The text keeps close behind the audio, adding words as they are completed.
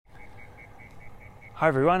Hi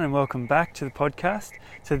everyone and welcome back to the podcast.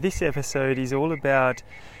 So this episode is all about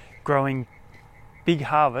growing big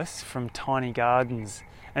harvests from tiny gardens,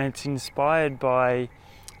 and it's inspired by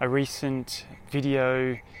a recent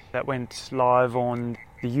video that went live on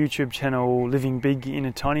the YouTube channel Living Big in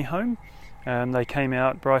a Tiny Home.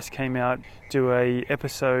 Bryce came out, do a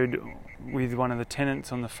episode with one of the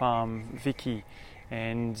tenants on the farm, Vicky,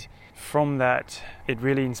 and from that it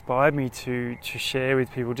really inspired me to share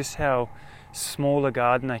with people just how small a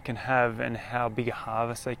garden they can have and how big a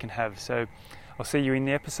harvest they can have. So I'll see you in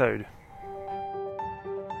the episode.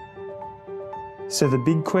 So the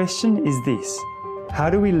big question is this: how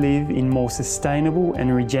do we live in more sustainable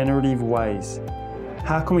and regenerative ways?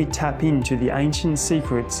 How can we tap into the ancient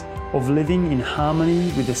secrets of living in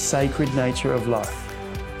harmony with the sacred nature of life?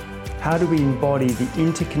 How do we embody the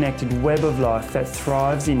interconnected web of life that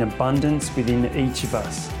thrives in abundance within each of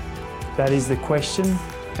us? That is the question,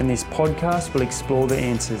 and this podcast will explore the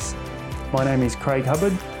answers. My name is Craig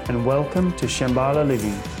Hubbard and welcome to Shambhala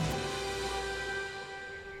Living.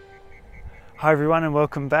 Hi everyone and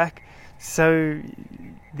welcome back. So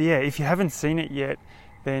if you haven't seen it yet,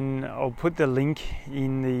 then I'll put the link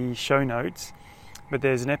in the show notes, but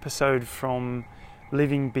there's an episode from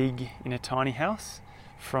Living Big in a Tiny House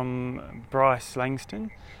from Bryce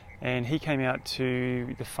Langston, and he came out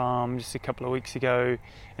to the farm just a couple of weeks ago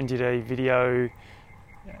and did a video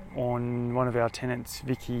on one of our tenants,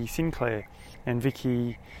 Vicky Sinclair. And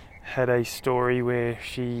Vicky had a story where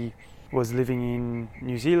she was living in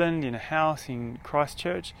New Zealand in a house in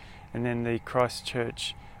Christchurch, and then the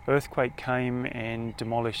Christchurch earthquake came and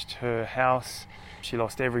demolished her house. She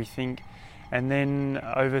lost everything, and then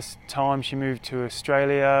over time she moved to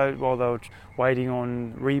Australia while they were waiting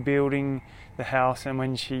on rebuilding the house. And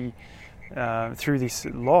when she through this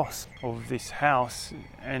loss of this house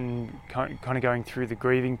and kind of going through the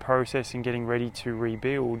grieving process and getting ready to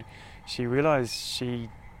rebuild, she realised she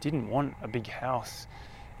didn't want a big house,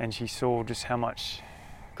 and she saw just how much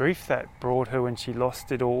grief that brought her when she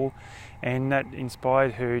lost it all, and that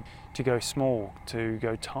inspired her to go small, to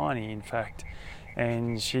go tiny in fact.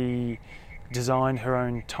 And she designed her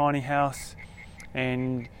own tiny house,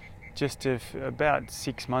 and just about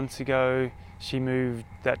 6 months ago she moved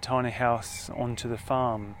that tiny house onto the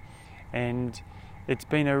farm. And it's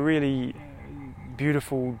been a really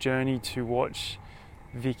beautiful journey to watch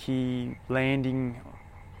Vicky landing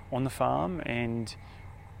on the farm and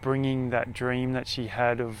bringing that dream that she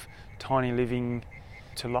had of tiny living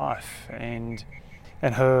to life. And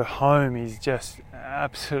her home is just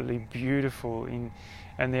absolutely beautiful,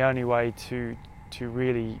 and the only way to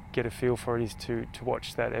really get a feel for it is to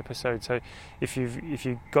watch that episode. So if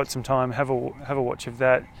you've got some time, have a watch of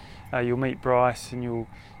that. You'll meet Bryce and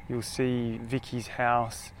you'll see Vicky's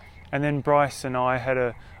house. And then Bryce and I had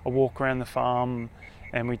a walk around the farm,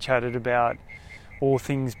 and we chatted about all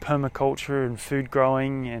things permaculture and food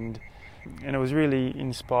growing, and it was really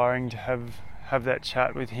inspiring to have that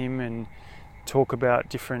chat with him and talk about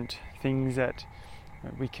different things that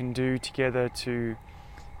we can do together to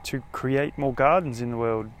create more gardens in the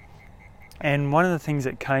world. And one of the things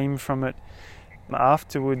that came from it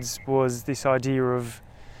afterwards was this idea of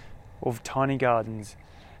tiny gardens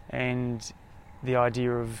and the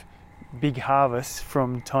idea of big harvests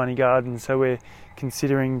from tiny gardens. So we're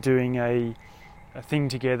considering doing a thing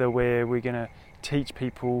together where we're going to teach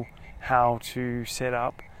people how to set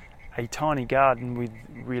up a tiny garden with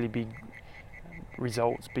really big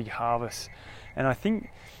results, big harvests. And I think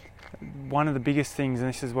one of the biggest things, and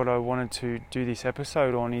this is what I wanted to do this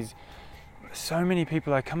episode on, is so many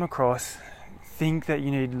people I come across think that you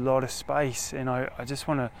need a lot of space, and I just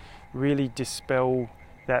want to really dispel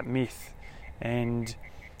that myth. And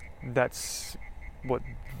that's what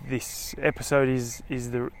this episode is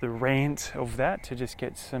the rant of that, to just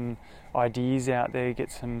get some ideas out there, get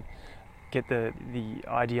the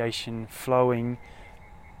ideation flowing.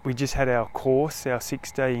 We just had our course, our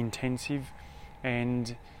 6-day intensive,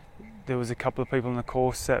 and there was a couple of people in the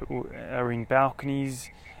course that are in balconies,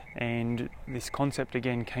 and this concept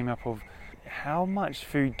again came up of how much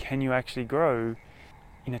food can you actually grow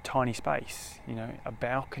in a tiny space, a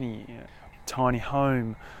balcony, tiny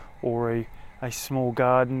home, or a small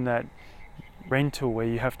garden that rental where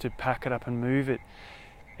you have to pack it up and move it.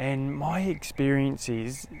 And my experience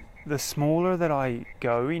is, the smaller that I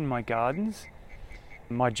go in my gardens,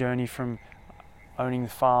 my journey from owning the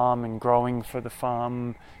farm and growing for the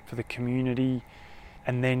farm, for the community,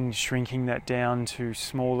 and then shrinking that down to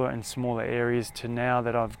smaller and smaller areas, to now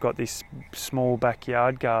that I've got this small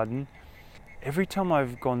backyard garden, every time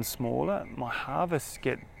I've gone smaller, my harvests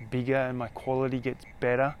get bigger and my quality gets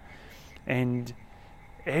better. And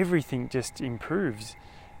everything just improves.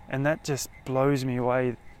 And that just blows me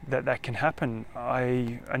away that can happen.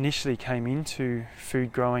 I initially came into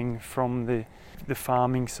food growing from the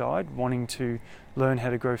farming side, wanting to learn how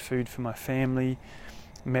to grow food for my family.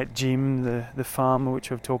 Met Jim, the farmer,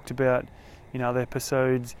 which I've talked about in other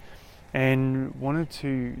episodes, and wanted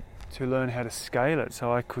to learn how to scale it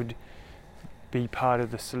so I could be part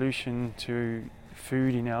of the solution to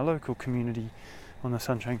food in our local community on the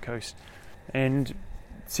Sunshine Coast. And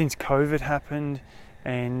since COVID happened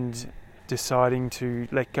and deciding to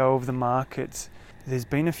let go of the markets, there's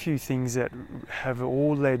been a few things that have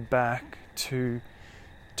all led back to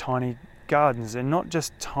tiny gardens. And not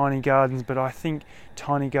just tiny gardens, but I think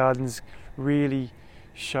tiny gardens really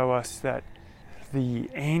show us that the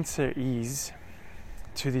answer is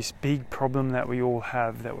to this big problem that we all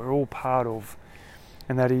have, that we're all part of,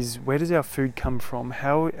 and that is, where does our food come from?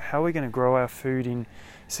 How are we going to grow our food in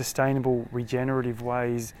sustainable, regenerative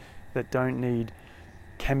ways that don't need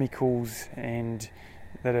chemicals and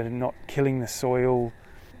that are not killing the soil,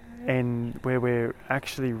 and where we're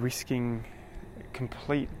actually risking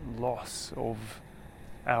complete loss of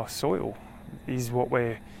our soil is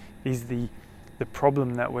the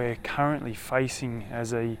problem that we're currently facing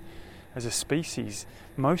as a species.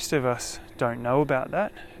 Most of us don't know about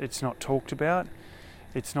that. It's not talked about.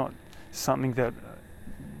 It's not something that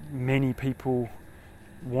many people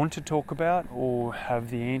want to talk about or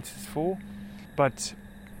have the answers for, but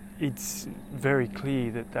it's very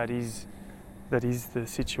clear that is the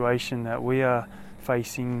situation, that we are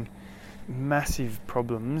facing massive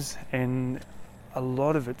problems, and a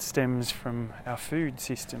lot of it stems from our food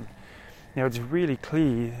system. Now, it's really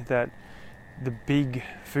clear that the big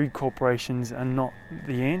food corporations are not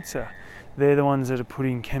the answer. They're the ones that are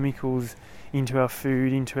putting chemicals into our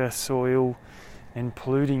food, into our soil, and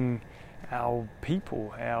polluting our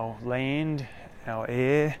people, our land, our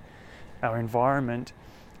air, our environment,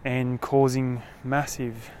 and causing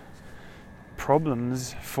massive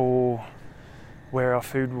problems for where our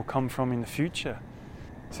food will come from in the future.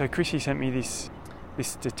 So Chrissy sent me this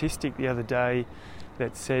statistic the other day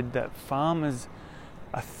that said that farmers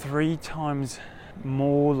are 3 times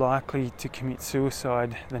more likely to commit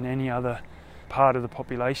suicide than any other part of the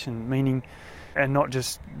population, meaning, and not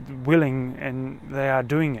just willing, and they are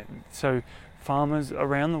doing it. So farmers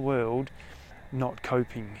around the world not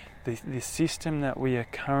coping. The system that we are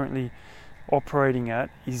currently operating at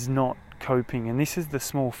is not coping, and this is the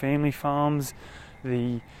small family farms,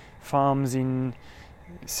 the farms in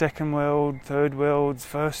second world, third worlds,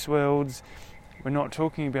 first worlds. We're not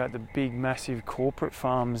talking about the big massive corporate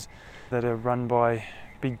farms that are run by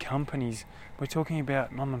big companies. We're talking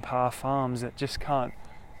about mum and pa farms that just can't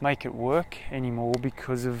make it work anymore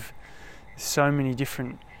because of so many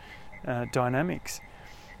different dynamics.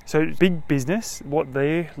 So big business, what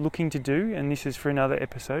they're looking to do, and this is for another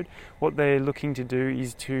episode, what they're looking to do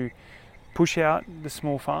is to push out the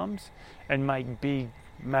small farms and make big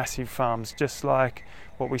massive farms, just like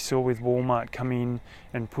what we saw with Walmart come in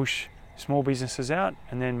and push small businesses out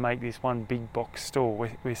and then make this one big box store.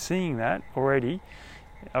 We're seeing that already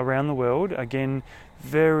around the world. Again,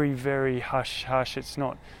 very, very hush. It's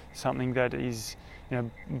not something that is,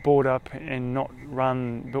 bought up and not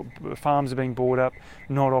run. Farms are being bought up,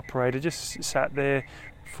 not operated, just sat there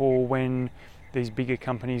for when these bigger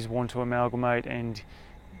companies want to amalgamate and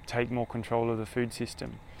take more control of the food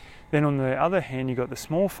system. Then on the other hand, you've got the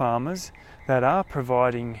small farmers that are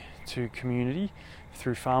providing to community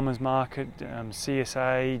through farmers market,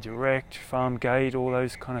 CSA, direct, farm gate, all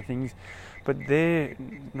those kind of things, but they're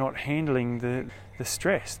not handling the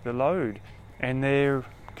stress, the load, and they're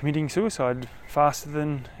committing suicide faster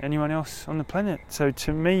than anyone else on the planet. So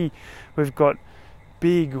to me, we've got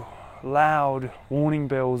big, loud warning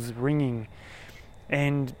bells ringing,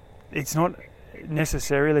 and it's not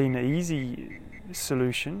necessarily an easy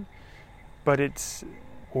solution, but it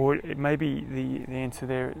may be the answer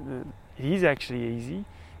there. It is actually easy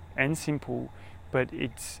and simple, but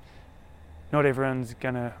it's not everyone's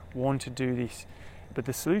going to want to do this. But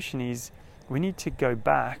the solution is we need to go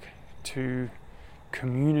back to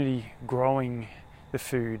community growing the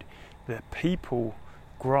food, the people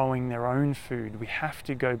growing their own food. We have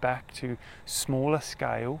to go back to smaller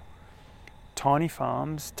scale, tiny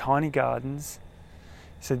farms, tiny gardens.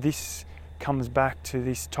 So this comes back to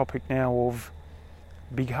this topic now of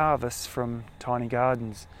big harvests from tiny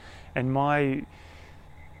gardens. And my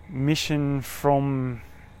mission from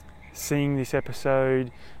seeing this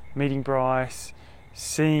episode, meeting Bryce,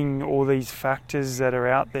 seeing all these factors that are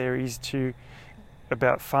out there is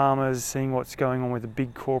about farmers, seeing what's going on with the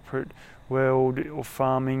big corporate world or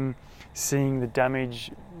farming, seeing the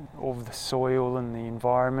damage of the soil and the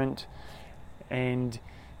environment, and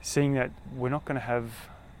seeing that we're not going to have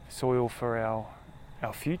soil for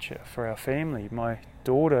our future, for our family. My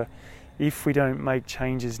daughter, if we don't make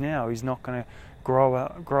changes now, is not going to grow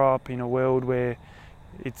up in a world where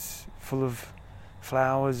it's full of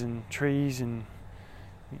flowers and trees and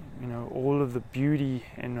all of the beauty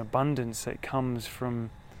and abundance that comes from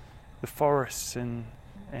the forests and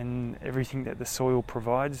everything that the soil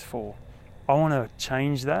provides for. I want to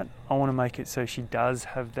change that. I want to make it so she does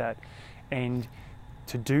have that, and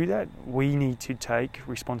to do that we need to take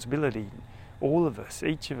responsibility, all of us,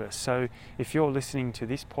 each of us. So if you're listening to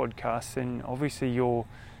this podcast, then obviously you're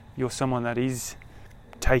someone that is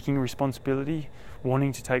taking responsibility,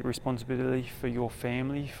 wanting to take responsibility for your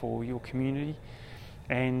family, for your community,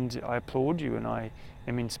 and I applaud you and I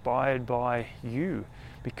am inspired by you,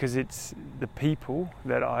 because it's the people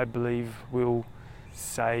that I believe will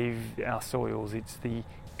save our soils. It's the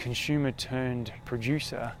consumer turned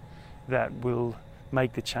producer that will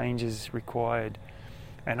make the changes required.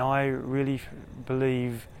 And I really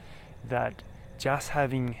believe that just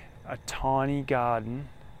having a tiny garden,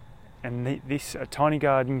 and a tiny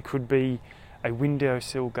garden could be a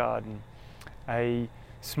windowsill garden, a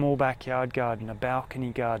small backyard garden, a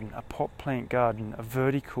balcony garden, a pot plant garden, a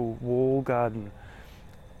vertical wall garden.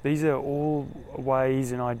 These are all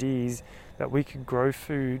ways and ideas that we could grow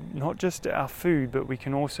food, not just our food, but we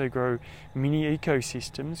can also grow mini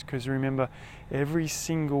ecosystems, because remember, every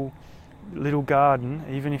single little garden,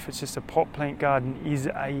 even if it's just a pot plant garden, is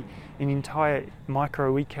an entire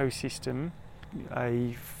micro ecosystem,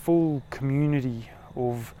 a full community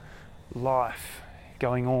of life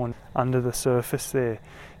going on under the surface there.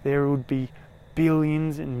 There would be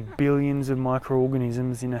billions and billions of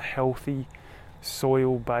microorganisms in a healthy,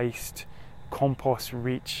 soil-based,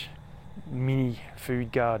 compost-rich mini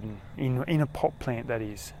food garden, in a pot plant, that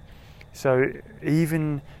is. So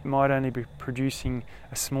even it might only be producing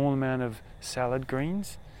a small amount of salad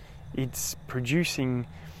greens, it's producing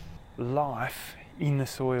life in the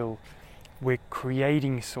soil. We're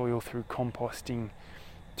creating soil through composting,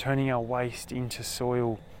 turning our waste into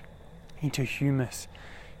soil, into humus,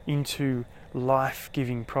 into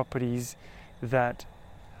life-giving properties that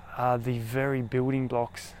are the very building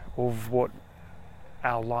blocks of what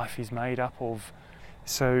our life is made up of.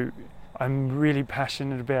 So I'm really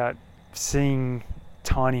passionate about seeing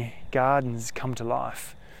tiny gardens come to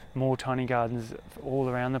life, more tiny gardens all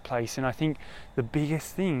around the place. And I think the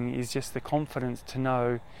biggest thing is just the confidence to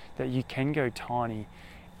know that you can go tiny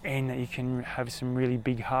and that you can have some really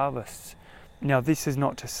big harvests. Now, this is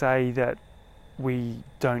not to say that we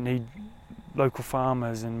don't need local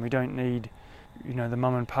farmers and we don't need the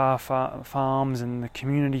mum and pa farms and the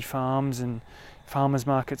community farms and farmers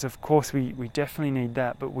markets. Of course we definitely need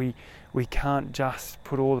that, but we can't just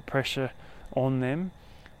put all the pressure on them.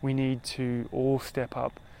 We need to all step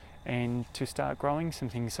up and to start growing some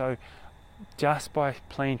things. So just by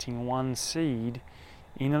planting one seed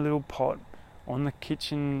in a little pot on the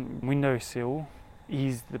kitchen windowsill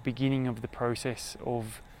is the beginning of the process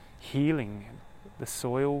of healing the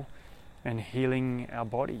soil and healing our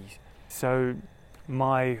bodies. So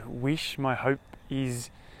my wish, my hope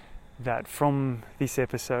is that from this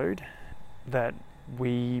episode that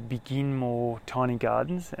we begin more tiny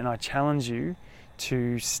gardens, and I challenge you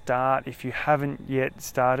to start, if you haven't yet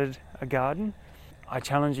started a garden, I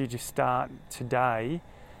challenge you to start today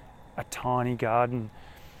a tiny garden.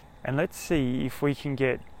 And let's see if we can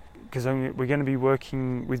get, because we're going to be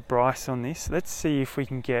working with Bryce on this, let's see if we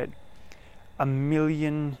can get 1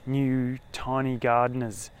 million new tiny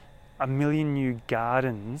gardeners, 1 million new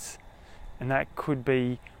gardens, and that could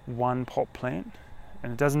be one pot plant.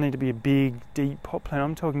 And it doesn't need to be a big, deep pot plant.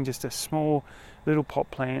 I'm talking just a small little pot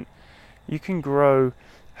plant. You can grow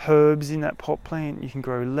herbs in that pot plant. You can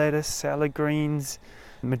grow lettuce, salad greens,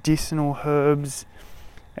 medicinal herbs,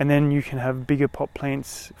 and then you can have bigger pot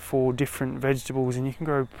plants for different vegetables, and you can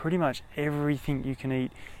grow pretty much everything you can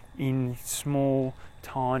eat in small,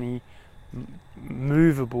 tiny,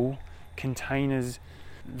 movable containers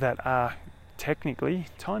that are technically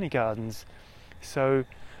tiny gardens. So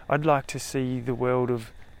I'd like to see the world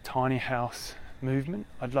of tiny house movement.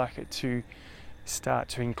 I'd like it to start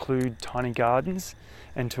to include tiny gardens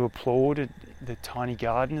and to applaud the tiny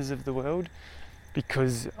gardeners of the world,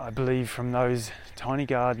 because I believe from those tiny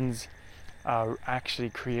gardens are actually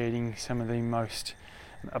creating some of the most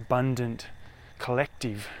abundant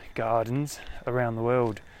collective gardens around the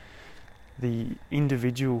world. The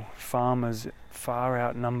individual farmers far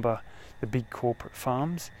outnumber the big corporate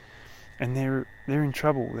farms, and they're in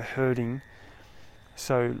trouble, they're hurting.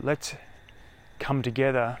 So let's come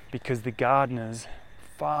together because the gardeners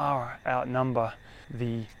far outnumber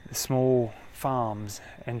the small farms,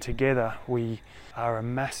 and together we are a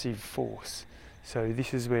massive force. So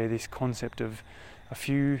this is where this concept of a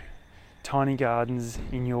few tiny gardens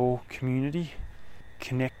in your community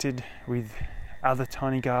connected with other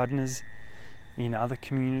tiny gardeners in other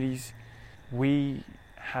communities, we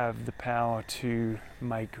have the power to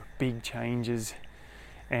make big changes.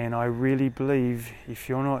 And I really believe if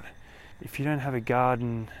you don't have a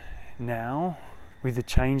garden now with the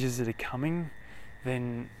changes that are coming,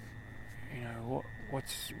 then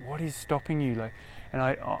what is stopping you? And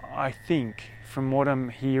I think from what I'm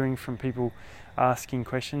hearing from people asking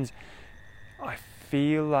questions, I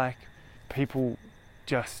feel like people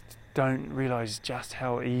just don't realize just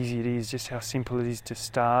how easy it is, just how simple it is to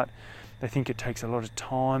start. They think it takes a lot of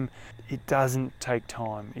time. It doesn't take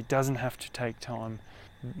time. It doesn't have to take time.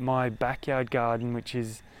 My backyard garden, which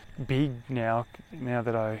is big now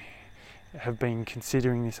that I have been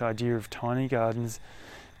considering this idea of tiny gardens,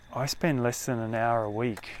 I spend less than an hour a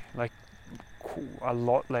week, like a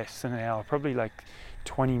lot less than an hour, probably like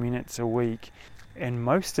 20 minutes a week. And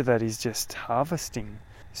most of that is just harvesting.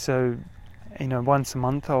 So, once a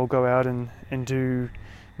month I'll go out and do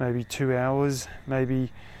maybe 2 hours,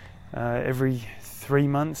 maybe every 3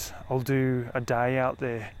 months I'll do a day out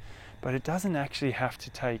there. But it doesn't actually have to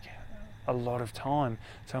take a lot of time.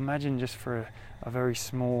 So imagine just for a very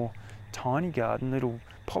small, tiny garden, little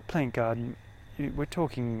pot plant garden, we're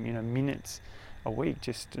talking, minutes a week,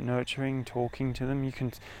 just nurturing, talking to them. You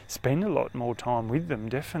can spend a lot more time with them,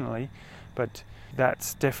 definitely, but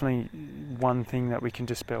that's definitely one thing that we can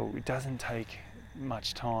dispel. It doesn't take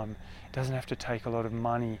much time. It doesn't have to take a lot of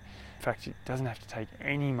money. In fact, it doesn't have to take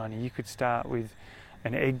any money. You could start with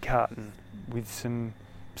an egg carton with some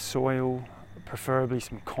soil, preferably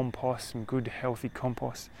some compost, some good healthy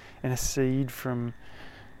compost, and a seed from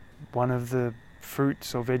one of the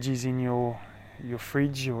fruits or veggies in your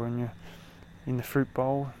fridge or in the fruit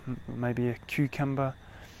bowl, maybe a cucumber,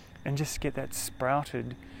 and just get that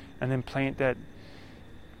sprouted and then plant that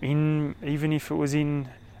in, even if it was in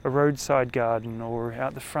a roadside garden or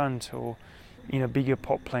out the front or in a bigger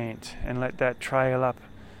pot plant, and let that trail up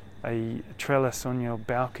a trellis on your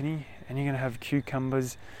balcony, and you're going to have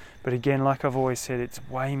cucumbers. But again, like I've always said, it's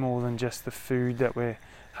way more than just the food that we're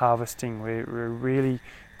harvesting. We're really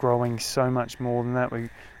growing so much more than that.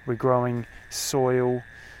 We're growing soil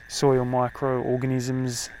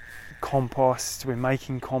microorganisms, compost. We're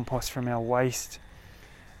making compost from our waste.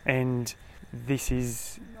 And this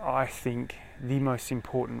is, I think, the most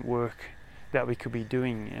important work that we could be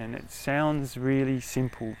doing. And it sounds really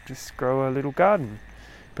simple, just grow a little garden.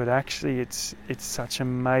 But actually it's such a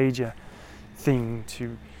major thing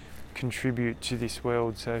to contribute to this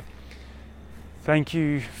world. So thank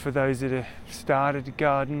you for those that have started a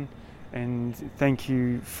garden, and thank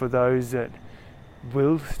you for those that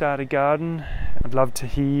will start a garden. I'd love to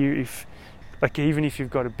hear if, even if you've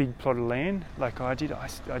got a big plot of land like I did. I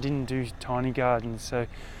didn't do tiny gardens, so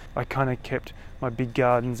I kind of kept my big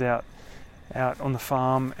gardens out on the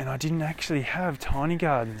farm, and I didn't actually have tiny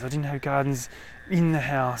gardens. I didn't have gardens in the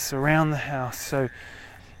house, around the house. So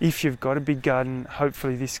if you've got a big garden,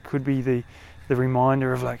 hopefully this could be the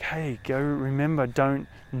reminder of hey, remember, don't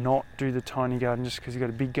not do the tiny garden just because you've got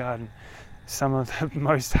a big garden. Some of the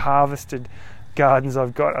most harvested gardens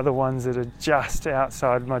I've got are the ones that are just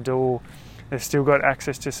outside my door. They've still got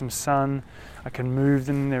access to some sun. I can move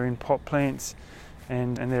them. They're in pot plants,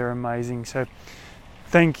 and they're amazing. So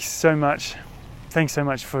thanks so much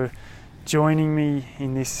for joining me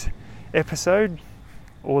in this episode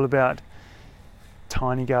all about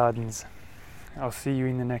tiny gardens. I'll see you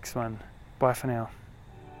in the next one. Bye for now.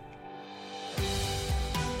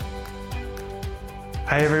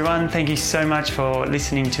 Hey everyone, thank you so much for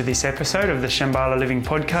listening to this episode of the Shambhala Living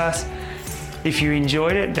Podcast. If you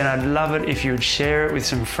enjoyed it, then I'd love it if you would share it with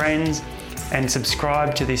some friends and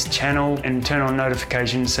subscribe to this channel and turn on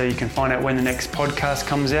notifications so you can find out when the next podcast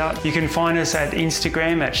comes out. You can find us at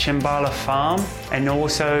Instagram at Shambhala Farm, and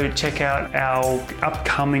also check out our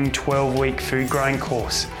upcoming 12-week food growing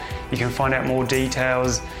course. You can find out more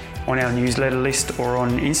details on our newsletter list or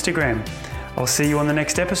on Instagram. I'll see you on the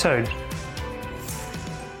next episode.